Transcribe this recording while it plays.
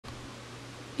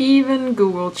Even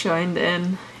Google joined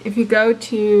in. If you go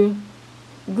to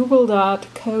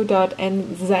google.co.nz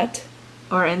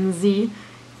or NZ,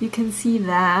 you can see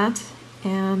that,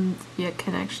 and you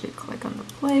can actually click on the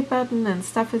play button and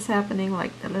stuff is happening,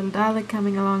 like the little dialog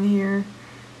coming along here.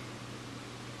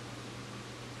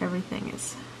 Everything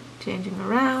is changing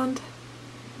around.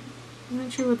 I'm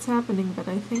not sure what's happening, but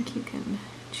I think you can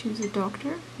choose a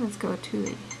doctor. Let's go to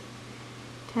the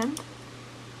 10th.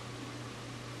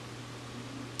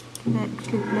 Can I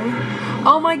actually play?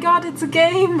 Oh my god, it's a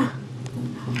game!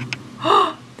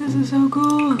 This is so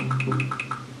cool!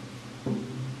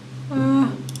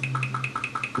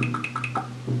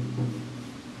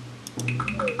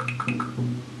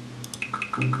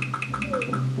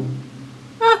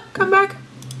 Come back!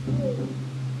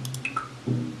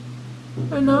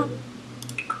 Oh no.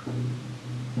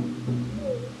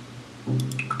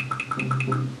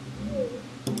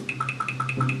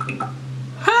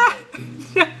 Ha!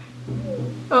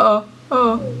 Uh-oh.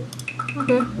 Uh-oh.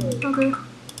 Okay. Okay.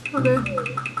 Okay.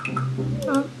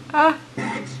 That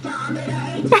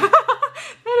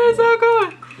is so cool!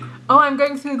 Oh, I'm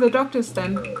going through the doctors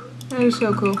then. That is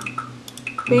so cool.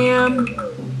 Bam!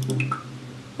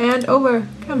 And over.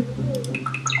 Come.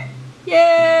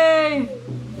 Yay!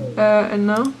 And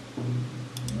now?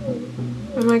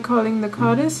 Am I calling the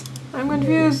Cardis? I'm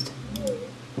confused.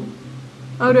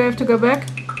 Oh, do I have to go back?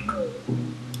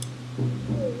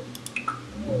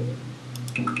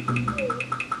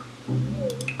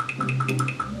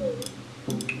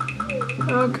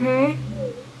 Okay.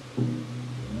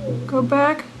 Go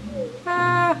back.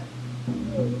 Ah!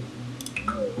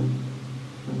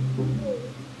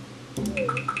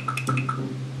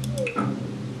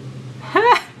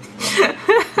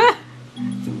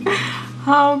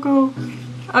 How cool.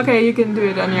 Okay, you can do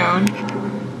it on your own.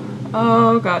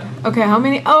 Oh god. Okay, how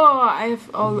many? Oh, I have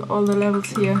all the levels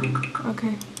here.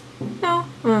 Okay. No.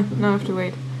 No, I have to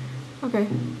wait. Okay.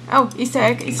 Oh, Easter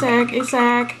egg, Easter egg, Easter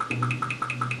egg.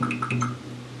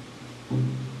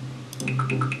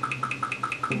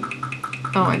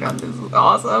 Oh my god, this is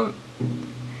awesome.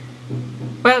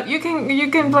 Well, you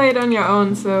can play it on your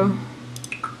own, so.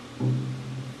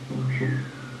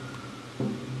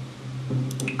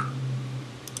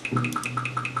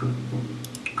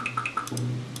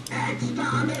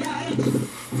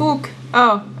 Fook.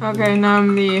 Oh, okay, now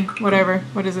I'm the whatever.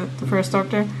 What is it? The first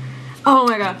doctor? Oh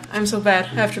my god, I'm so bad.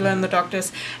 I have to learn the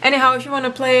doctors. Anyhow, if you want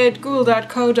to play it,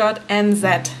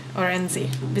 google.co.nz or NZ.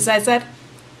 Besides that,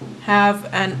 have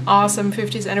an awesome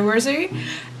 50th anniversary,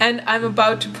 and I'm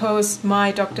about to post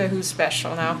my Doctor Who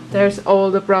special now. There's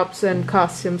all the props and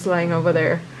costumes lying over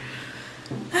there.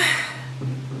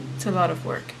 It's a lot of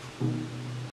work.